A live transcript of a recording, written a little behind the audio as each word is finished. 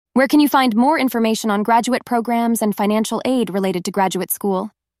Where can you find more information on graduate programs and financial aid related to graduate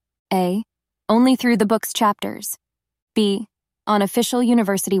school? A. Only through the book's chapters. B. On official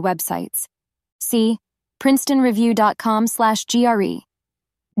university websites. C. PrincetonReview.com/GRE.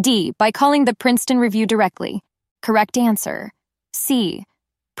 D. By calling the Princeton Review directly. Correct answer. C.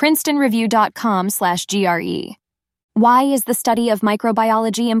 PrincetonReview.com/GRE. Why is the study of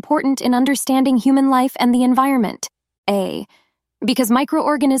microbiology important in understanding human life and the environment? A. Because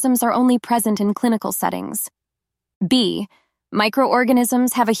microorganisms are only present in clinical settings. B.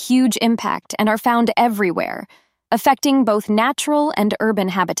 Microorganisms have a huge impact and are found everywhere, affecting both natural and urban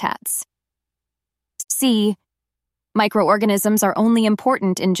habitats. C. Microorganisms are only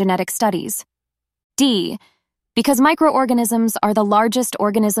important in genetic studies. D. Because microorganisms are the largest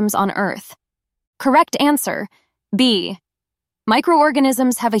organisms on Earth. Correct answer, B.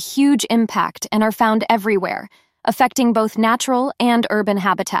 Microorganisms have a huge impact and are found everywhere, affecting both natural and urban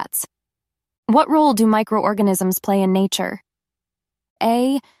habitats. What role do microorganisms play in nature?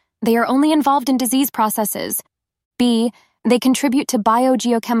 A. They are only involved in disease processes. B. They contribute to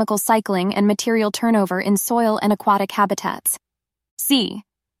biogeochemical cycling and material turnover in soil and aquatic habitats. C.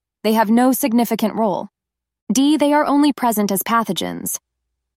 They have no significant role. D. They are only present as pathogens.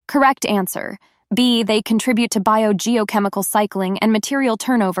 Correct answer. B. They contribute to biogeochemical cycling and material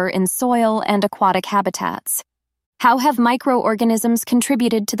turnover in soil and aquatic habitats. How have microorganisms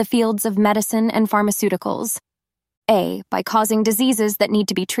contributed to the fields of medicine and pharmaceuticals? A. By causing diseases that need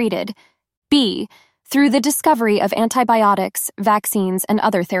to be treated. B. Through the discovery of antibiotics, vaccines, and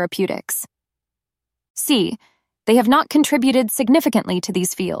other therapeutics. C. They have not contributed significantly to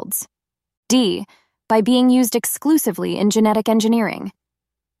these fields. D. By being used exclusively in genetic engineering.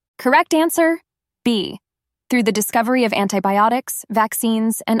 Correct answer, B. Through the discovery of antibiotics,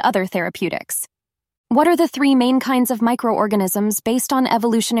 vaccines, and other therapeutics. What are the three main kinds of microorganisms based on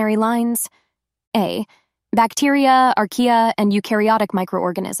evolutionary lines? A. Bacteria, archaea, and eukaryotic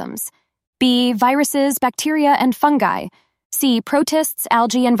microorganisms. B. Viruses, bacteria, and fungi. C. Protists,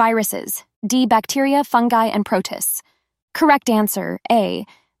 algae, and viruses. D. Bacteria, fungi, and protists. Correct answer, A.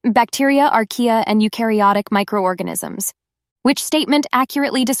 Bacteria, archaea, and eukaryotic microorganisms. Which statement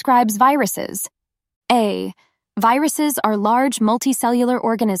accurately describes viruses? A. Viruses are large multicellular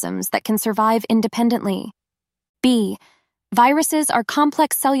organisms that can survive independently. B. Viruses are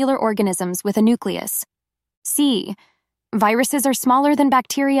complex cellular organisms with a nucleus. C. Viruses are smaller than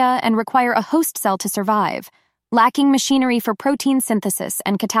bacteria and require a host cell to survive, lacking machinery for protein synthesis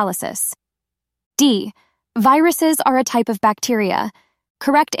and catalysis. D. Viruses are a type of bacteria.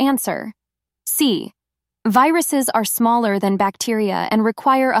 Correct answer. C. Viruses are smaller than bacteria and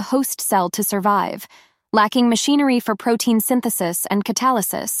require a host cell to survive, lacking machinery for protein synthesis and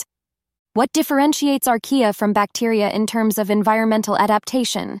catalysis. What differentiates archaea from bacteria in terms of environmental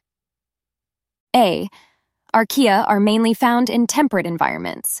adaptation? A. Archaea are mainly found in temperate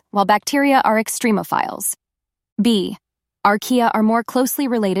environments, while bacteria are extremophiles. B. Archaea are more closely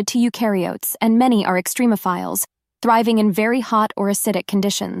related to eukaryotes, and many are extremophiles, thriving in very hot or acidic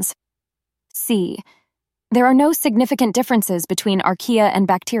conditions. C. There are no significant differences between archaea and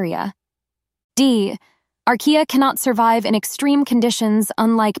bacteria. D. Archaea cannot survive in extreme conditions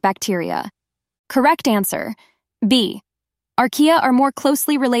unlike bacteria. Correct answer, B. Archaea are more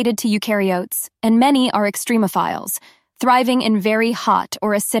closely related to eukaryotes, and many are extremophiles, thriving in very hot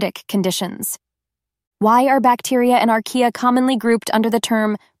or acidic conditions. Why are bacteria and archaea commonly grouped under the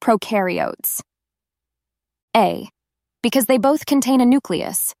term prokaryotes? A. Because they both contain a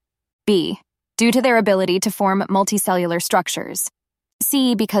nucleus. B. Due to their ability to form multicellular structures.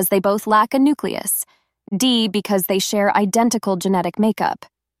 C. Because they both lack a nucleus. D. Because they share identical genetic makeup.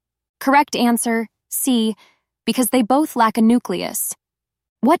 Correct answer, C. Because they both lack a nucleus.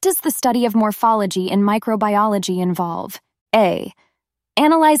 What does the study of morphology in microbiology involve? A.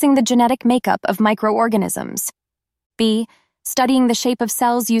 Analyzing the genetic makeup of microorganisms. B. Studying the shape of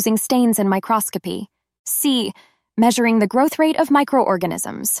cells using stains in microscopy. C. Measuring the growth rate of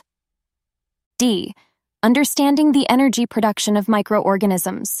microorganisms. D. Understanding the energy production of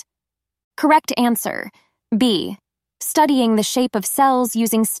microorganisms. Correct answer, B. Studying the shape of cells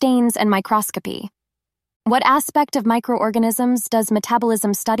using stains and microscopy. What aspect of microorganisms does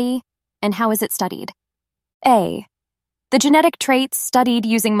metabolism study, and how is it studied? A. The genetic traits studied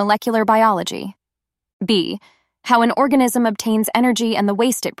using molecular biology. B. How an organism obtains energy and the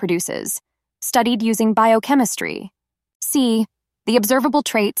waste it produces, studied using biochemistry. C. The observable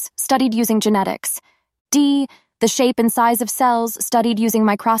traits studied using genetics. D. The shape and size of cells studied using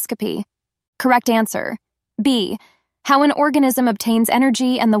microscopy. Correct answer, B. How an organism obtains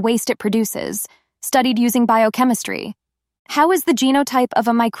energy and the waste it produces, studied using biochemistry. How is the genotype of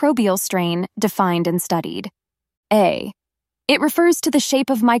a microbial strain defined and studied? A. It refers to the shape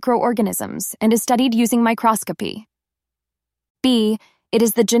of microorganisms and is studied using microscopy. B. It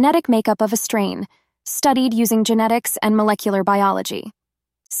is the genetic makeup of a strain, studied using genetics and molecular biology.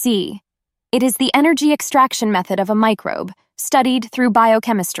 C. It is the energy extraction method of a microbe, studied through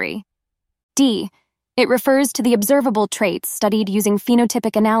biochemistry. D. It refers to the observable traits studied using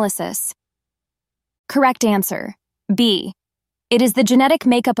phenotypic analysis. Correct answer. B. It is the genetic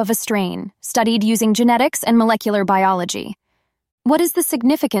makeup of a strain, studied using genetics and molecular biology. What is the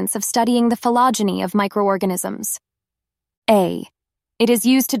significance of studying the phylogeny of microorganisms? A. It is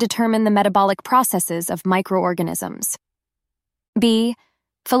used to determine the metabolic processes of microorganisms. B.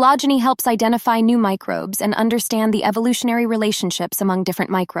 Phylogeny helps identify new microbes and understand the evolutionary relationships among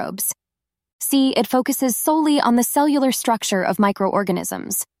different microbes. C. It focuses solely on the cellular structure of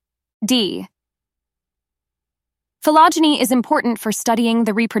microorganisms. D. Phylogeny is important for studying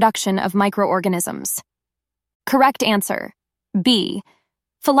the reproduction of microorganisms. Correct answer. B.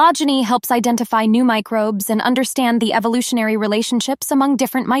 Phylogeny helps identify new microbes and understand the evolutionary relationships among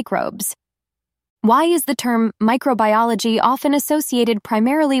different microbes. Why is the term microbiology often associated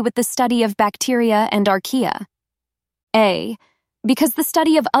primarily with the study of bacteria and archaea? A. Because the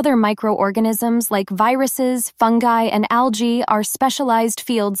study of other microorganisms like viruses, fungi, and algae are specialized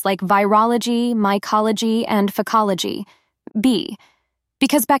fields like virology, mycology, and phycology. B.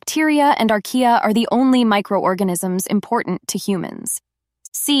 Because bacteria and archaea are the only microorganisms important to humans.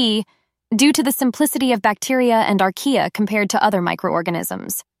 C. Due to the simplicity of bacteria and archaea compared to other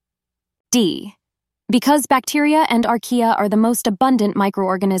microorganisms. D. Because bacteria and archaea are the most abundant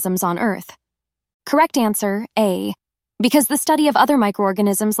microorganisms on Earth. Correct answer, A. Because the study of other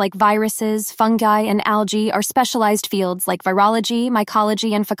microorganisms like viruses, fungi, and algae are specialized fields like virology,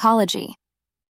 mycology, and phycology.